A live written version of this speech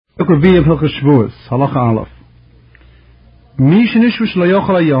Revi of Hilchos Shavuos, Halacha Aleph.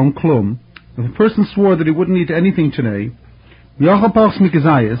 If a person swore that he wouldn't eat anything today, and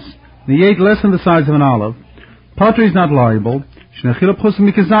he ate less than the size of an olive, Patra is not liable.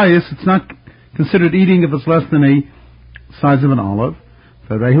 It's not considered eating if it's less than a size of an olive.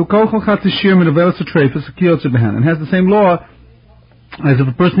 And has the same law as if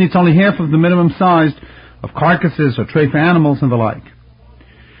a person eats only half of the minimum size of carcasses or tray for animals and the like.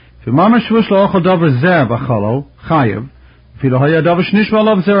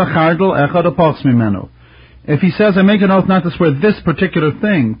 If he says, I make an oath not to swear this particular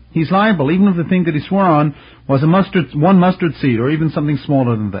thing, he's liable, even if the thing that he swore on was one mustard seed, or even something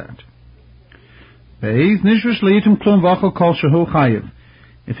smaller than that.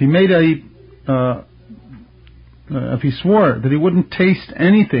 If he swore that he wouldn't taste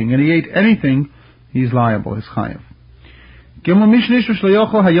anything, and he ate anything, he's liable, he's chayiv. If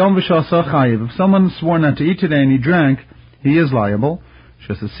someone swore not to eat today and he drank, he is liable.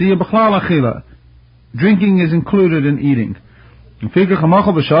 Drinking is included in eating. If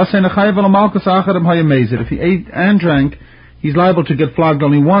he ate and drank, he's liable to get flogged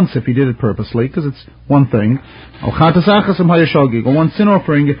only once if he did it purposely, because it's one thing. Or one sin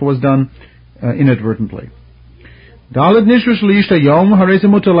offering if it was done inadvertently. If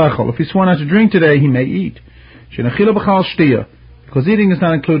he swore not to drink today, he may eat. Because eating is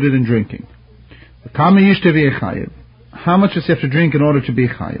not included in drinking. How much does he have to drink in order to be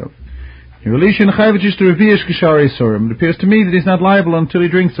chayav? It appears to me that he's not liable until he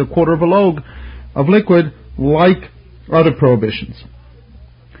drinks a quarter of a log of liquid like other prohibitions.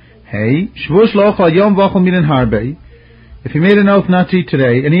 If he made an oath not to eat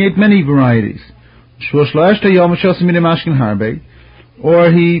today, and he ate many varieties, or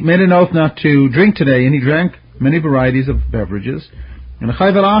he made an oath not to drink today, and he drank many varieties of beverages, and the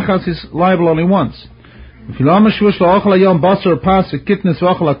chayv al-achas is liable only once. Even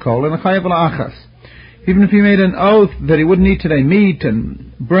if he made an oath that he wouldn't eat today meat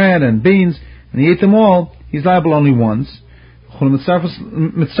and bread and beans, and he ate them all, he's liable only once. And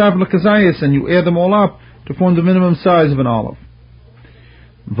you add them all up to form the minimum size of an olive.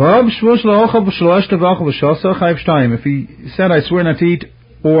 If he said, I swear not to eat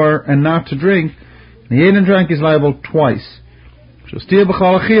and not to drink, and he ate and drank, he's liable twice.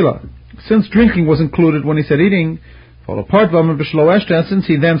 Since drinking was included when he said eating, since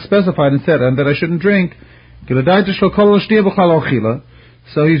he then specified and said, and that I shouldn't drink,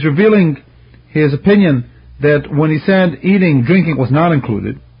 so he's revealing his opinion that when he said eating, drinking was not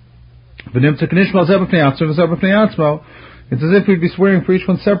included. It's as if he'd be swearing for each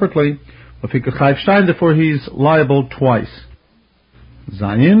one separately, therefore he's liable twice.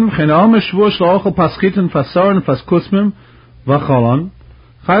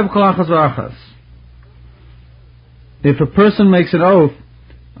 If a person makes an oath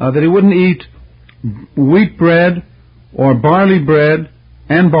that he wouldn't eat wheat bread or barley bread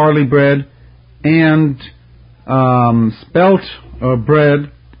and spelt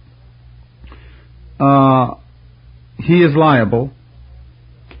bread, he is liable.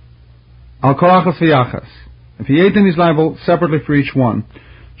 Al kolachas v'yachas. If he ate them, he's liable separately for each one.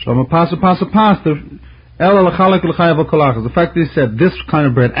 The fact that he said this kind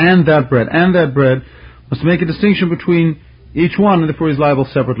of bread and that bread must make a distinction between each one, and therefore he's liable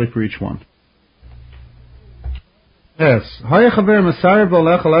separately for each one. Yes.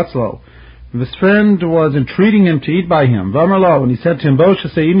 If his friend was entreating him to eat by him, and he said to him,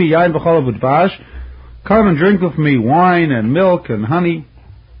 come and drink with me wine and milk and honey.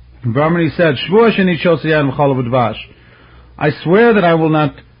 And he said, I swear that I will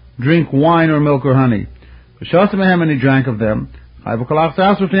not drink wine or milk or honey. And he drank of them.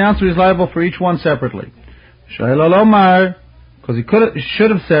 The answer is liable for each one separately. Because he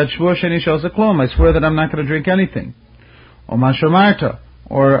should have said, I swear that I'm not going to drink anything. Or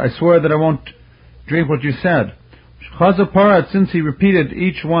I swear that I won't drink what you said. Since he repeated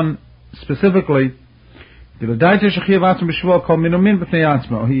each one specifically, he has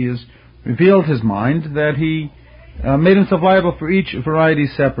revealed his mind that he made himself liable for each variety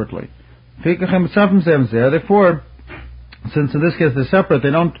separately. Therefore, since in this case they're separate,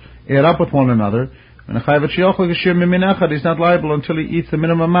 they don't add up with one another. He's not liable until he eats the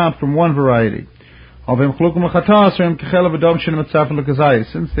minimum amount from one variety. Since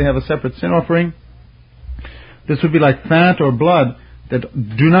they have a separate sin offering, this would be like fat or blood that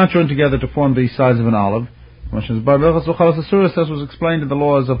do not join together to form the size of an olive. As was explained in the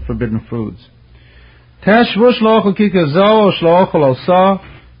laws of forbidden foods.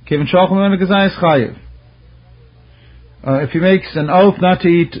 if he makes an oath not to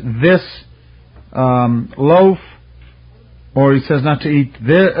eat this loaf, or he says not to eat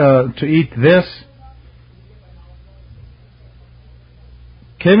this,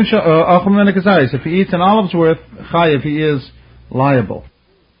 if he eats an olive's worth, chayiv, he is liable.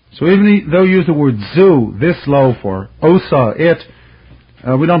 So even though you use the word zu, this loaf, or osa, it,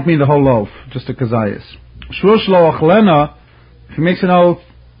 we don't mean the whole loaf, just a kazayas. Shvuah shlo achlena, if he makes an oath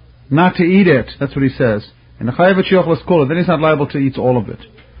not to eat it, that's what he says. And the chayiv shiochlas kula, then he's not liable to eat all of it.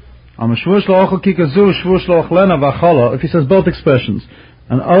 Shvuah shlo achal kikazu, shvuah shlo achlena v'achala, if he says both expressions,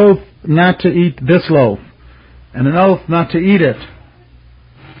 an oath not to eat this loaf, and an oath not to eat it,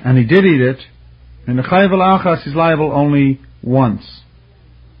 and he did eat it, and the chayiv al-achas is liable only once.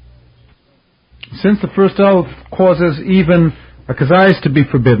 Since the first oath causes even a kazayis to be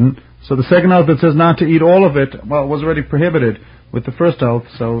forbidden, so the second oath that says not to eat all of it, well, was already prohibited with the first oath,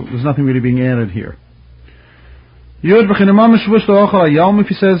 so there's nothing really being added here. If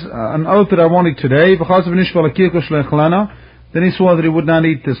he says an oath that I won't eat today, then he swore that he would not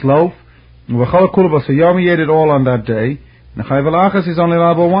eat this loaf, he ate it all on that day, and the chayiv al-achas is only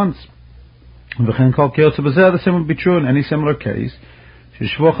liable once. The same would be true in any similar case. An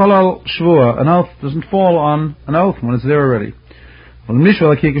oath doesn't fall on an oath when it's there already. If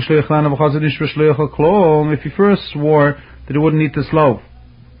he first swore that he wouldn't eat this loaf,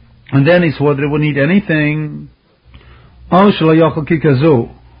 and then he swore that he wouldn't eat anything, or he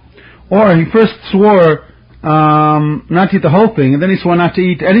first swore not to eat the whole thing, and then he swore not to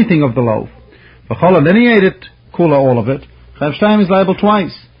eat anything of the loaf, and then he ate it, kula, all of it, chayiv is liable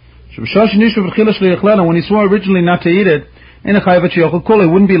twice. When he swore originally not to eat it, he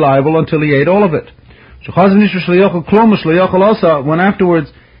wouldn't be liable until he ate all of it. When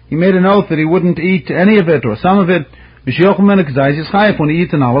afterwards he made an oath that he wouldn't eat any of it or some of it, when he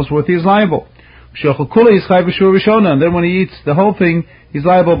eats an olive's worth, he is liable. And then when he eats the whole thing, he's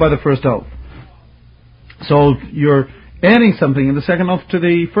liable by the first oath. So if you're adding something in the second oath to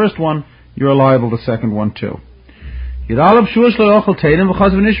the first one, you're liable the second one too. He made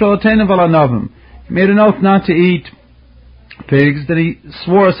an oath not to eat figs, then he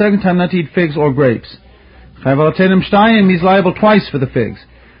swore a second time not to eat figs or grapes. He's liable twice for the figs.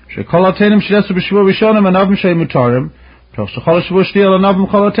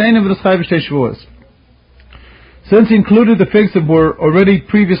 Since he included the figs that were already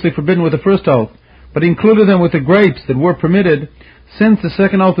previously forbidden with the first oath, but he included them with the grapes that were permitted, since the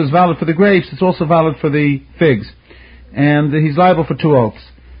second oath is valid for the grapes, it's also valid for the figs. And he's liable for two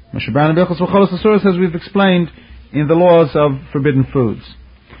oaths. As we've explained in the laws of forbidden foods.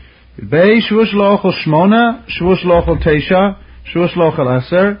 If you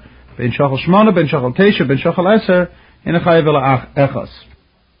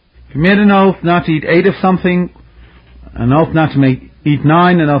made an oath not to eat 8 of something, an oath not to eat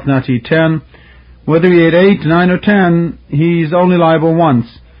 9, an oath not to eat 10, whether he ate 8, 9, or 10, he's only liable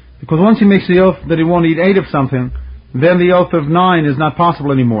once. Because once he makes the oath that he won't eat 8 of something, then the oath of 9 is not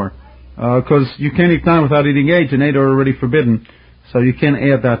possible anymore. Because you can't eat 9 without eating 8, and 8 are already forbidden, so you can't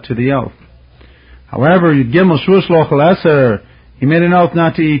add that to the oath. However, he made an oath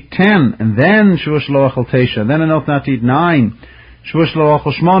not to eat 10, and then then an oath not to eat 9,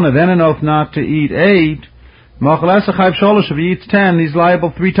 then an oath not to eat 8. If he eats 10, he's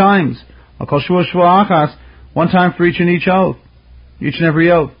liable 3 times. One time for each and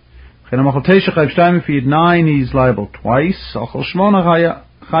every oath. If he eats 9, he's liable twice.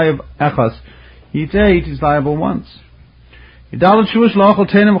 He eats 8, he's liable once. If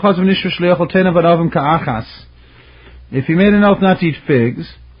he made an oath not to eat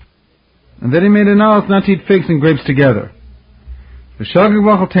figs, and then he made an oath not to eat figs and grapes together, and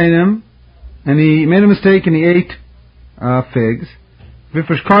he made a mistake and he ate figs, he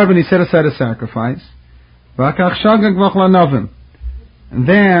set aside a sacrifice, and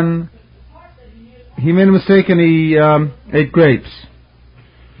then he made a mistake and he ate grapes.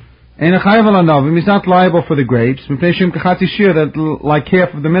 He's not liable for the grapes, that like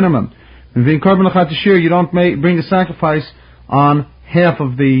half of the minimum. You don't bring the sacrifice on half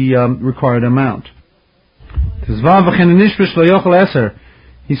of the required amount.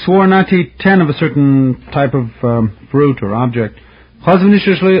 He swore not to eat 10 of a certain type of fruit or object.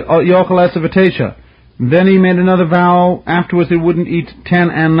 Then he made another vow afterwards that he wouldn't eat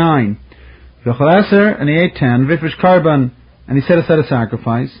 10 and 9. And he ate 10, and he set aside a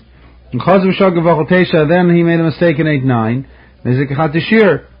sacrifice. Then he made a mistake and ate 9.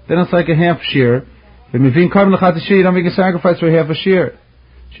 Then it's like a half shear. You don't make a sacrifice for half a shear.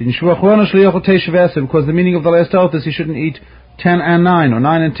 Because the meaning of the last oath is he shouldn't eat 10 and 9, or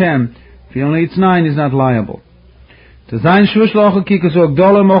 9 and 10. If he only eats 9, he's not liable. To zayin shvush lochel kikazok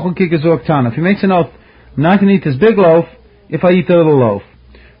dollar mochel kikazok tan. If he makes an oath, I'm not going to eat this big loaf if I eat the little loaf.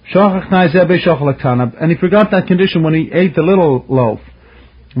 And he forgot that condition when he ate the little loaf.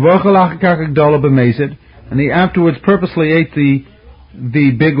 And he afterwards purposely ate the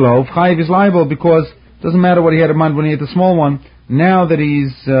big loaf. Chayiv is liable because it doesn't matter what he had in mind when he ate the small one. Now that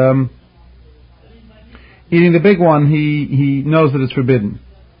he's eating the big one, he knows that it's forbidden.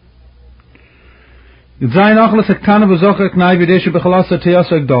 If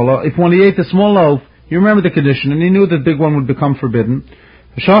when he ate the small loaf, he remembered the condition and he knew that the big one would become forbidden,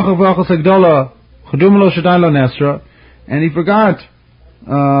 and he forgot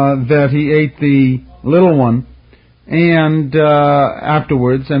that he ate the little one and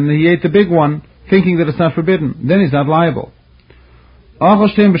afterwards, and he ate the big one thinking that it's not forbidden, then he's not liable.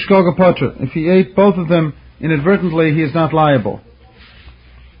 If he ate both of them inadvertently, he is not liable.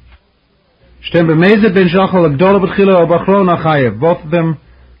 Both of them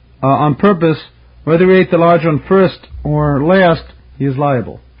on purpose, whether he ate the large one first or last, he is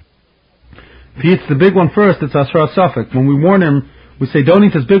liable. If he eats the big one first, it's asra safek. When we warn him, we say, don't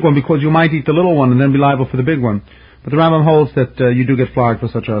eat this big one because you might eat the little one and then be liable for the big one. But the Rambam holds that you do get flogged for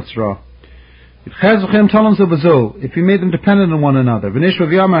such asra. If he made them dependent on one another, and he swore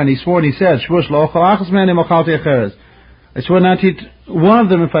and he said, I swear not to eat one of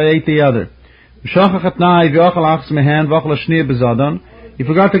them if I ate the other. He forgot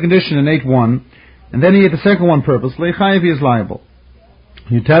the condition and ate one, and then he ate the second one purposely. Chayiv, he is liable.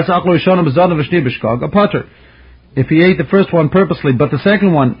 If he ate the first one purposely, but the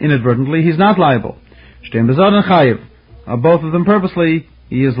second one inadvertently, he's not liable. Both of them purposely,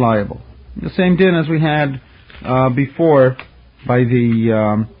 he is liable. The same din as we had before by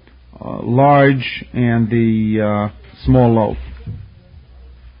the large and the small loaf.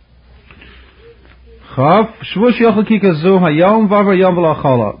 Shvush yochel kikazu hayom vavar yom v'lo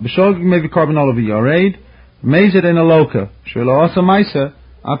achala b'shogig mevi carbon olive yared mezid in a loka shvilo asa maisa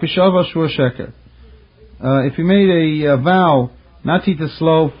apishava shvur sheker. If he made a vow not to eat this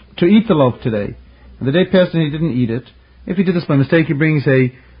loaf, to eat the loaf today, and the day passed and he didn't eat it, if he did this by mistake, he brings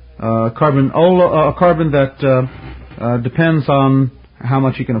a carbon that depends on how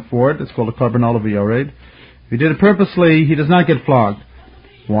much he can afford. It's called a carbon olive yared. If he did it purposely, he does not get flogged.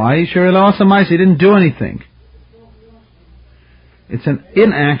 Why? He didn't do anything. It's an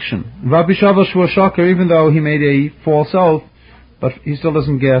inaction. Even though he made a false oath, but he still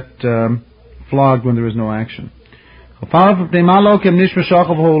doesn't get flogged when there is no action. So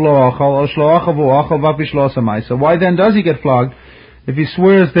why then does he get flogged if he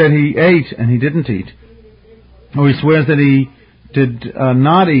swears that he ate and he didn't eat? Or he swears that he did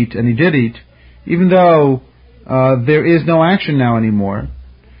not eat and he did eat, even though there is no action now anymore?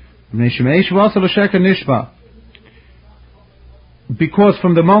 Because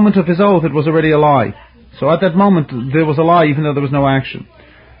from the moment of his oath it was already a lie. So at that moment there was a lie even though there was no action.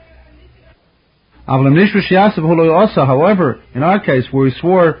 However, in our case where he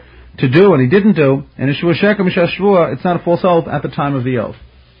swore to do and he didn't do, and it's not a false oath at the time of the oath.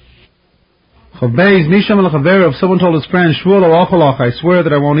 If someone told his friend, I swear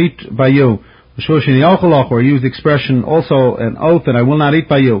that I won't eat by you, or use the expression also an oath that I will not eat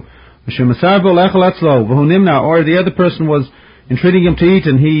by you, or the other person was entreating him to eat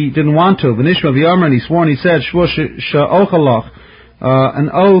and he didn't want to, and he swore and he said, an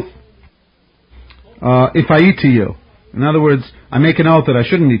oath if I eat to you. In other words, I make an oath that I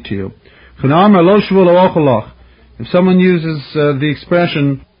shouldn't eat to you. If someone uses the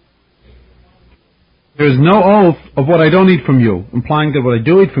expression, there is no oath of what I don't eat from you, implying that what I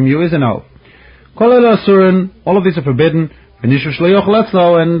do eat from you is an oath. All of these are forbidden, and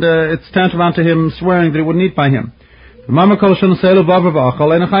it's tantamount to him swearing that he wouldn't eat by him. If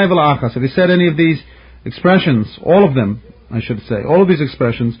he said any of these expressions, all of them, I should say, all of these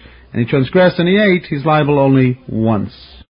expressions, and he transgressed and he ate, he's liable only once.